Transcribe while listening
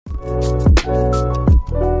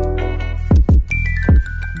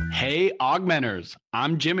Hey, Augmenters.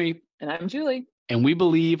 I'm Jimmy, And I'm Julie. and we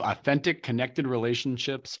believe authentic, connected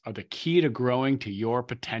relationships are the key to growing to your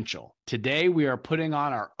potential. Today, we are putting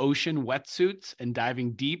on our ocean wetsuits and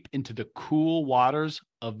diving deep into the cool waters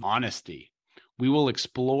of honesty. We will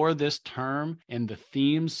explore this term and the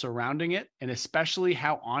themes surrounding it, and especially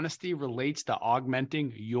how honesty relates to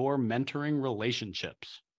augmenting your mentoring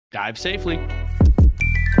relationships. Dive safely.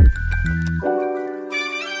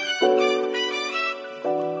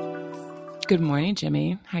 Good morning,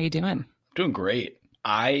 Jimmy. How you doing? Doing great.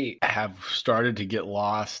 I have started to get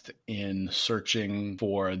lost in searching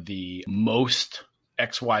for the most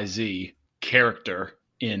XYZ character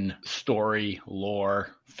in story, lore,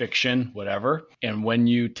 fiction, whatever. And when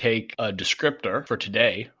you take a descriptor for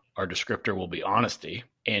today, our descriptor will be honesty,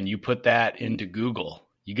 and you put that into Google,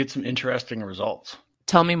 you get some interesting results.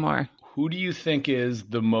 Tell me more. Who do you think is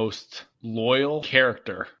the most loyal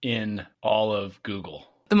character in all of Google?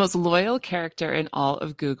 The most loyal character in all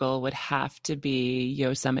of Google would have to be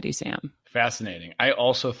Yosemite Sam. Fascinating. I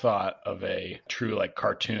also thought of a true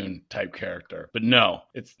cartoon type character, but no,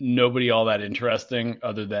 it's nobody all that interesting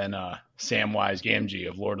other than Samwise Gamgee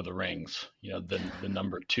of Lord of the Rings, the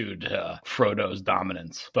number 2 to Frodo's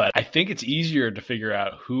dominance. But I think it's easier to figure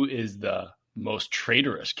out who is the most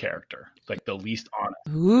traitorous character, like the least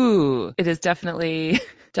honest. Ooh, it is definitely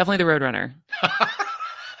the Roadrunner.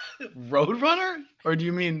 Roadrunner? Or do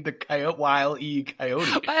you mean the coyote, Wile E.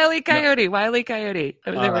 Coyote? Wile E. Coyote, no. Wile E. Coyote.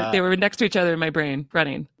 They were next to each other in my brain,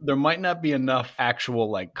 running. There might not be enough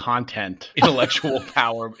actual content, intellectual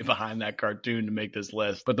power behind that cartoon to make this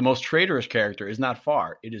list. But the most traitorous character is not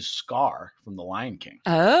far. It is Scar from The Lion King.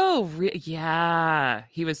 Oh, yeah.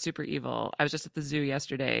 He was super evil. I was just at the zoo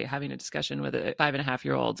yesterday having a discussion with a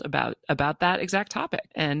 5.5-year-old about that exact topic.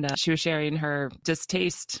 And she was sharing her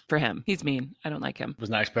distaste for him. He's mean. I don't like him. I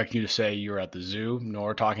was not expecting you to say you were at the zoo,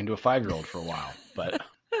 nor talking to a 5-year-old for a while, but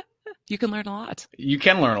you can learn a lot. You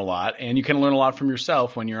can learn a lot, and you can learn a lot from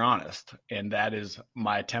yourself when you're honest. And that is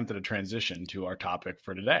my attempt at a transition to our topic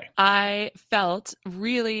for today. I felt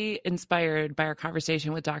really inspired by our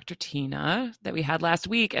conversation with Dr. Tina that we had last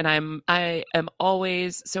week. And I am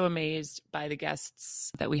always so amazed by the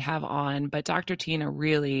guests that we have on. But Dr. Tina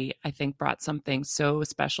really, I think, brought something so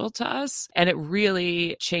special to us. And it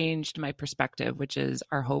really changed my perspective, which is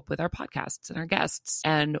our hope with our podcasts and our guests.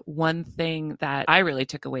 And one thing that I really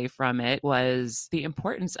took away from it was the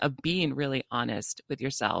importance of being really honest with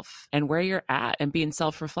yourself and where you're at and being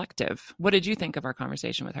self-reflective. What did you think of our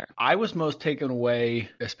conversation with her? I was most taken away,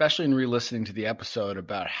 especially in re-listening to the episode,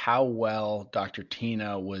 about how well Dr.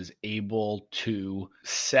 Tina was able to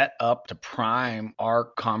set up to prime our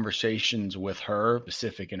conversations with her,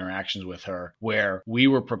 specific interactions with her, where we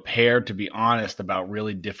were prepared to be honest about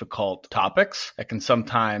really difficult topics that can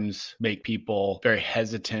sometimes make people very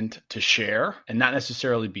hesitant to share and not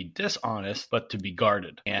necessarily be dishonest, but to be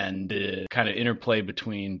guarded. And the kind of interplay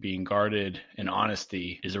between being guarded and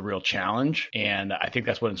honesty is a real challenge. And I think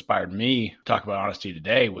that's what inspired me to talk about honesty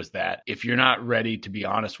today, was that if you're not ready to be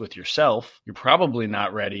honest with yourself, you're probably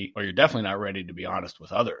not ready, or you're definitely not ready to be honest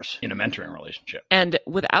with others in a mentoring relationship. And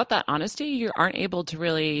without that honesty, you aren't able to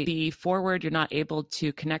really be forward. You're not able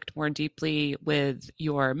to connect more deeply with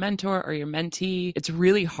your mentor or your mentee. It's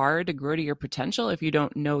really hard to grow to your potential if you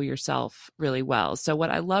don't know yourself really well. So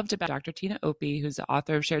what I loved about Dr. Tina Opie, who's the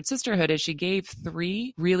author of Shared Sisterhood, is she gave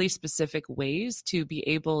 3 really specific ways to be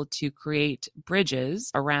able to create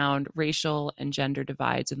bridges around racial and gender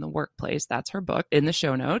divides in the workplace. That's her book in the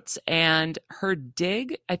show notes. And her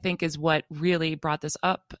dig, I think, is what really brought this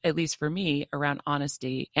up, at least for me, around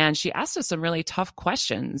honesty. And she asked us some really tough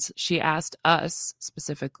questions. She asked us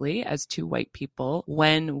specifically as 2 white people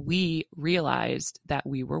when we realized that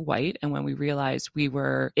we were white and when we realized we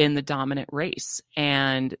were in the dominant race.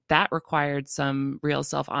 And that required some real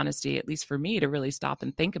self-honesty, at least for me, to really stop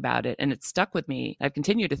and think about it. And it stuck with me. I've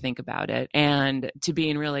continued to think about it, and to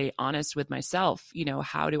being really honest with myself,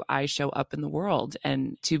 how do I show up in the world,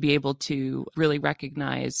 and to be able to really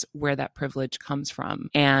recognize where that privilege comes from.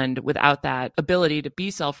 And without that ability to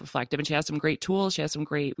be self-reflective, and she has some great tools, she has some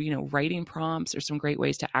great, writing prompts, or some great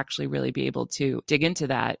ways to actually really be able to dig into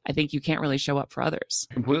that, I think you can't really show up for others.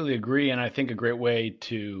 Completely agree. And I think a great way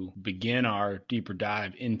to begin our deeper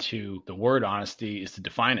dive into into the word honesty is to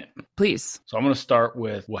define it. Please. So I'm going to start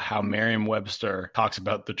with how Merriam-Webster talks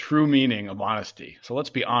about the true meaning of honesty. So let's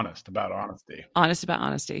be honest about honesty. Honest about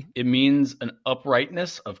honesty. It means an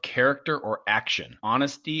uprightness of character or action.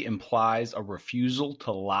 Honesty implies a refusal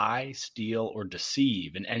to lie, steal, or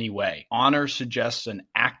deceive in any way. Honor suggests an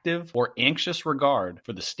active or anxious regard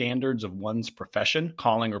for the standards of one's profession,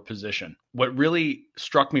 calling, or position. What really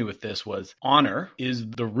struck me with this was honor is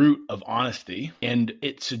the root of honesty, and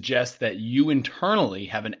it suggests that you internally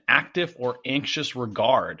have an active or anxious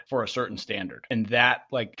regard for a certain standard. And that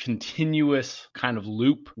continuous kind of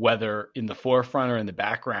loop, whether in the forefront or in the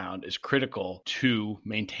background, is critical to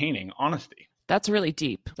maintaining honesty. That's really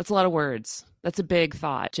deep. That's a lot of words. That's a big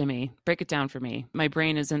thought, Jimmy. Break it down for me. My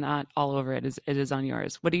brain is not all over it. It is on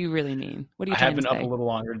yours. What do you really mean? What are you trying to say? I have been up a little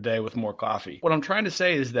longer today with more coffee. What I'm trying to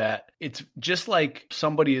say is that it's just like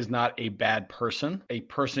somebody is not a bad person. A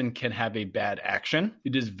person can have a bad action.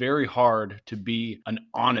 It is very hard to be an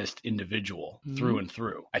honest individual through and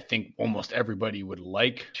through. I think almost everybody would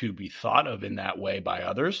like to be thought of in that way by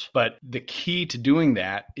others. But the key to doing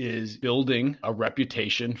that is building a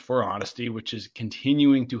reputation for honesty, which is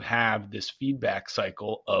continuing to have this feedback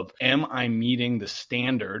cycle of, am I meeting the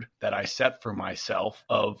standard that I set for myself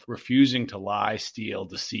of refusing to lie, steal,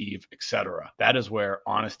 deceive, etc. That is where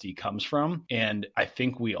honesty comes from. And I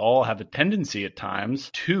think we all have a tendency at times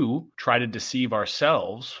to try to deceive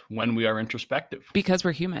ourselves when we are introspective. Because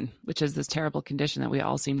we're human, which is this terrible condition that we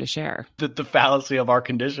all seem to share. The fallacy of our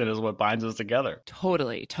condition is what binds us together.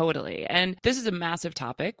 Totally. And this is a massive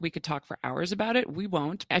topic. We could talk for hours about it. We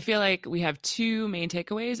won't. I feel like we have two main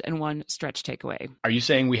takeaways and one stretch takeaway. Are you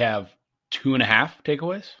saying we have 2.5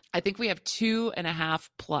 takeaways? I think we have 2.5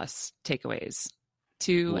 plus takeaways.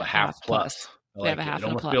 2.5 plus. We have a half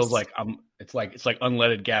and a plus. It almost feels like it's like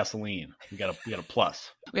unleaded gasoline. We got a plus.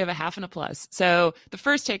 We have a half and a plus. So the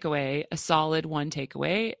first takeaway, a solid one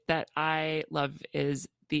takeaway that I love, is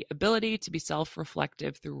the ability to be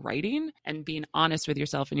self-reflective through writing and being honest with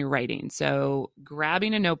yourself in your writing. So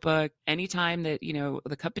grabbing a notebook anytime that,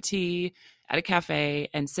 with a cup of tea at a cafe,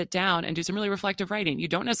 and sit down and do some really reflective writing. You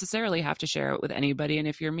don't necessarily have to share it with anybody. And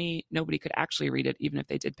if you're me, nobody could actually read it, even if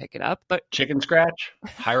they did pick it up. But chicken scratch,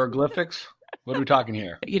 hieroglyphics. What are we talking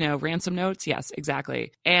here? Ransom notes. Yes,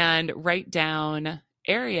 exactly. And write down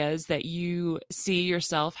areas that you see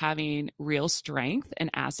yourself having real strength and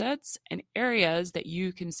assets, and areas that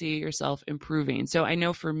you can see yourself improving. So I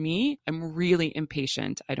know for me, I'm really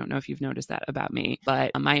impatient. I don't know if you've noticed that about me,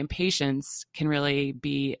 but my impatience can really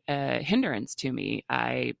be a hindrance to me.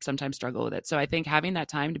 I sometimes struggle with it. So I think having that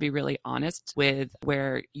time to be really honest with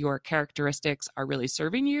where your characteristics are really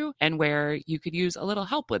serving you and where you could use a little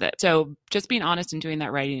help with it. So just being honest and doing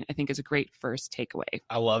that writing, I think, is a great first takeaway.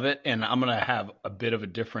 I love it. And I'm going to have a bit of a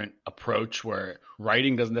different approach where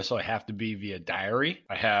writing doesn't necessarily have to be via diary.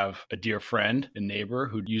 I have a dear friend and neighbor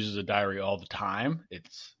who uses a diary all the time.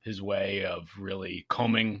 It's his way of really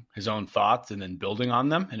combing his own thoughts and then building on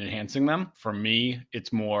them and enhancing them. For me,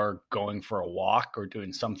 it's more going for a walk or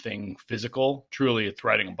doing something physical. Truly, it's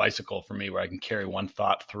riding a bicycle for me, where I can carry one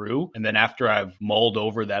thought through. And then after I've mulled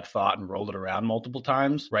over that thought and rolled it around multiple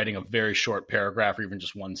times, writing a very short paragraph or even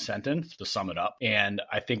just one sentence to sum it up. And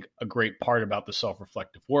I think a great part about the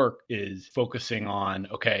self-reflective work is focusing on,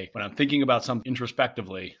 okay, when I'm thinking about something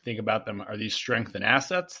introspectively, think about them. Are these strengths and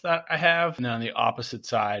assets that I have? And then on the opposite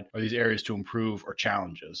side, are these areas to improve or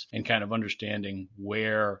challenges? And kind of understanding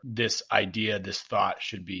where this idea, this thought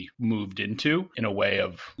should be moved into in a way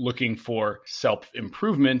of looking for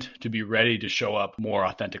self-improvement to be ready to show up more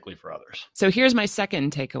authentically for others. So here's my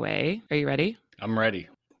second takeaway. Are you ready? I'm ready.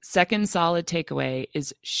 Second solid takeaway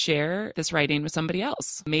is share this writing with somebody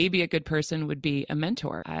else. Maybe a good person would be a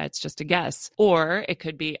mentor. It's just a guess. Or it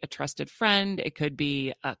could be a trusted friend. It could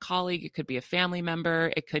be a colleague. It could be a family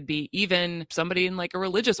member. It could be even somebody in like a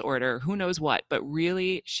religious order, who knows what. But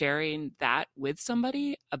really sharing that with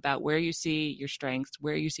somebody about where you see your strengths,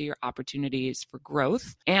 where you see your opportunities for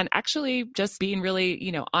growth, and actually just being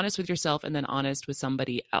really, honest with yourself and then honest with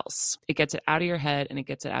somebody else. It gets it out of your head and it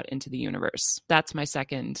gets it out into the universe. That's my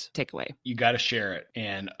second takeaway. You got to share it.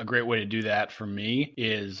 And a great way to do that for me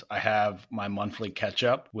is I have my monthly catch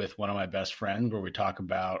up with one of my best friends where we talk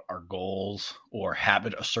about our goals or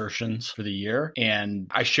habit assertions for the year. And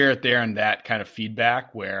I share it there in that kind of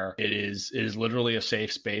feedback where it is literally a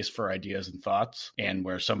safe space for ideas and thoughts, and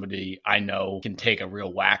where somebody I know can take a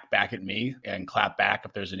real whack back at me and clap back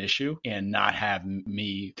if there's an issue and not have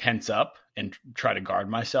me tense up and try to guard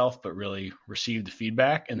myself, but really receive the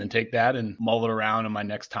feedback and then take that and mull it around in my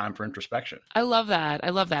next time for introspection. I love that. I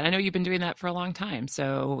love that. I know you've been doing that for a long time.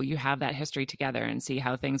 So you have that history together and see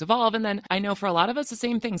how things evolve. And then I know for a lot of us, the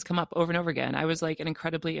same things come up over and over again. I was like an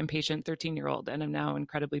incredibly impatient 13-year-old, and I'm now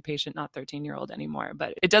incredibly patient, not 13-year-old anymore.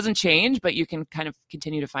 But it doesn't change, but you can kind of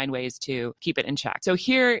continue to find ways to keep it in check. So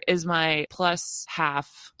here is my plus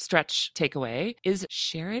half stretch takeaway is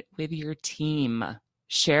share it with your team.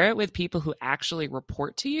 Share it with people who actually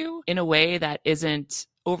report to you in a way that isn't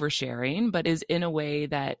oversharing, but is in a way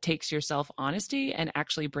that takes your self-honesty and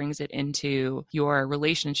actually brings it into your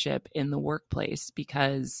relationship in the workplace.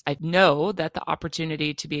 Because I know that the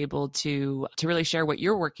opportunity to be able to really share what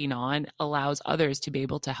you're working on allows others to be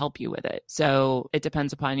able to help you with it. So it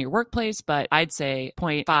depends upon your workplace, but I'd say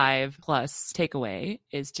 0.5 plus takeaway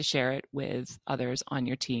is to share it with others on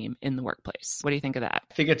your team in the workplace. What do you think of that?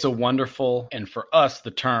 I think it's a wonderful, and for us,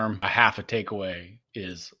 the term a half a takeaway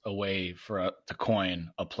is a way to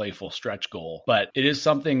coin a playful stretch goal. But it is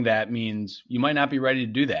something that means you might not be ready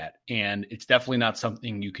to do that. And it's definitely not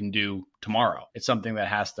something you can do tomorrow. It's something that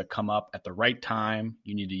has to come up at the right time.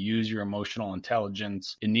 You need to use your emotional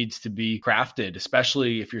intelligence. It needs to be crafted,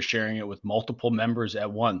 especially if you're sharing it with multiple members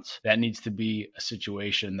at once. That needs to be a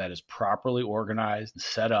situation that is properly organized and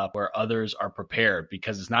set up where others are prepared,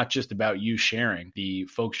 because it's not just about you sharing. The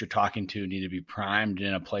folks you're talking to need to be primed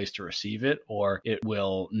in a place to receive it, or it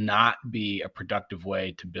will not be a productive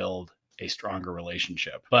way to build a stronger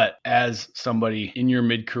relationship. But as somebody in your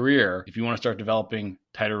mid-career, if you want to start developing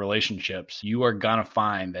tighter relationships, you are going to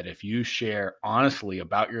find that if you share honestly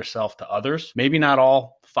about yourself to others, maybe not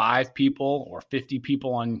all 5 people or 50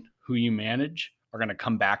 people on who you manage are going to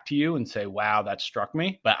come back to you and say, wow, that struck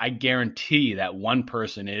me. But I guarantee that one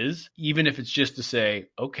person is, even if it's just to say,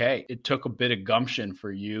 okay, it took a bit of gumption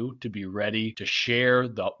for you to be ready to share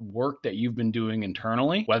the work that you've been doing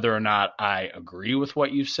internally, whether or not I agree with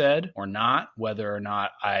what you've said or not, whether or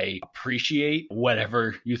not I appreciate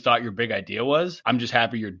whatever you thought your big idea was. I'm just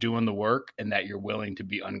happy you're doing the work and that you're willing to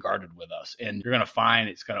be unguarded with us. And you're going to find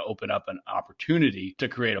it's going to open up an opportunity to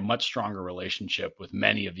create a much stronger relationship with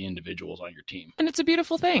many of the individuals on your team. And it's a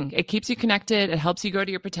beautiful thing. It keeps you connected. It helps you grow to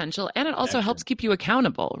your potential. And it also helps keep you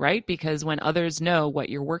accountable, right? Because when others know what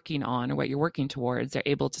you're working on or what you're working towards, they're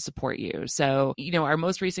able to support you. So, our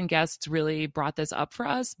most recent guests really brought this up for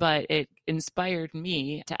us, but it inspired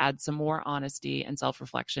me to add some more honesty and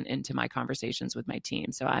self-reflection into my conversations with my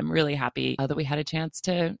team. So I'm really happy that we had a chance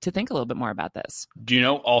to think a little bit more about this. Do you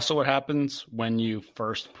know also what happens when you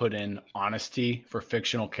first put in honesty for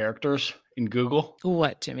fictional characters in Google?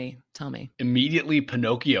 What, Jimmy? Tell me. Immediately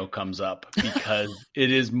Pinocchio comes up because it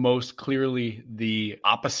is most clearly the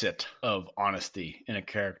opposite of honesty in a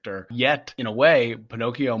character. Yet, in a way,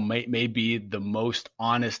 Pinocchio may be the most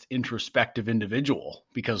honest, introspective individual,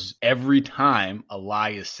 because every time a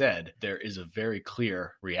lie is said, there is a very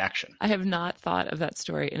clear reaction. I have not thought of that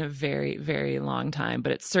story in a very, very long time,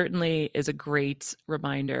 but it certainly is a great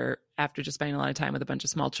reminder after just spending a lot of time with a bunch of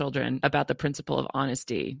small children about the principle of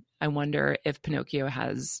honesty. I wonder if Pinocchio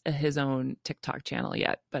has his own TikTok channel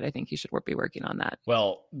yet, but I think he should be working on that.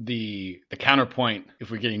 Well, the counterpoint,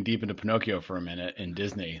 if we're getting deep into Pinocchio for a minute in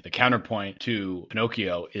Disney, the counterpoint to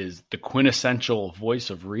Pinocchio is the quintessential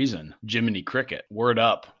voice of reason, Jiminy Cricket. Word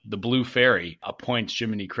up, the Blue Fairy appoints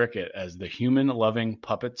Jiminy Cricket as the human-loving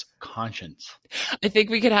puppet's conscience. I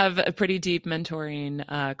think we could have a pretty deep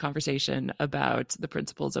mentoring conversation about the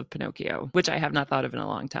principles of Pinocchio, which I have not thought of in a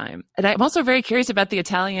long time. And I'm also very curious about the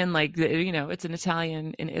Italian, it's an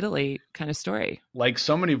Italian in Italy kind of story. Like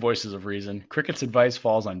so many voices of reason, Cricket's advice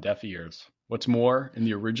falls on deaf ears. What's more, in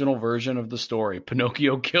the original version of the story,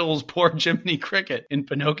 Pinocchio kills poor Jiminy Cricket. In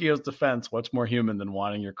Pinocchio's defense, what's more human than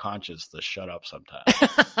wanting your conscience to shut up sometimes?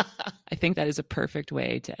 I think that is a perfect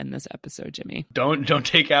way to end this episode, Jimmy. Don't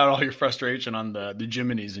take out all your frustration on the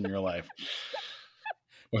Jiminy's in your life.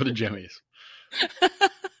 Or the Jimmys.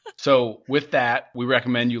 So with that, we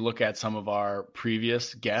recommend you look at some of our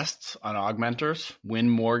previous guests on Augmenters. Wynn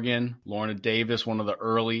Morgan, Lorna Davis, one of the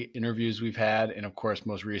early interviews we've had, and of course,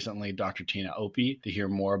 most recently, Dr. Tina Opie, to hear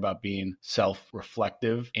more about being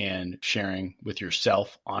self-reflective and sharing with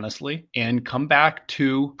yourself honestly. And come back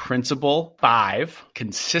to Principle 5,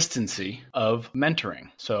 consistency of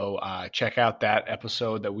mentoring. So check out that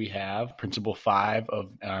episode that we have. Principle 5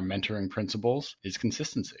 of our mentoring principles is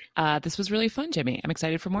consistency. This was really fun, Jimmy. I'm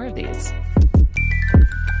excited for more of these.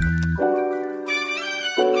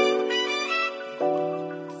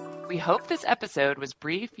 We hope this episode was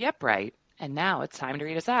brief yet bright, and now it's time to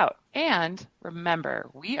read us out. And remember,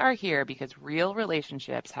 we are here because real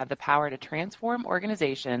relationships have the power to transform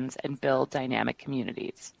organizations and build dynamic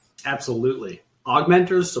communities. Absolutely.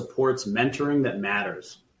 Augmenters supports mentoring that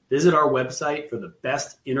matters. Visit our website for the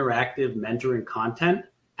best interactive mentoring content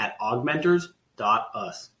at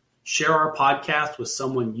augmenters.us. Share our podcast with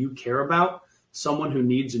someone you care about, someone who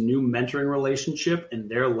needs a new mentoring relationship in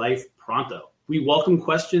their life pronto. We welcome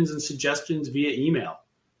questions and suggestions via email,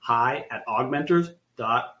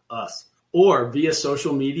 hi@augmenters.us, or via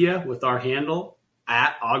social media with our handle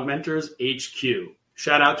 @AugmentersHQ.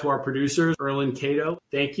 Shout out to our producers, Erlen Cato.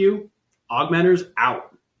 Thank you. Augmenters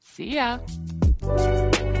out. See ya.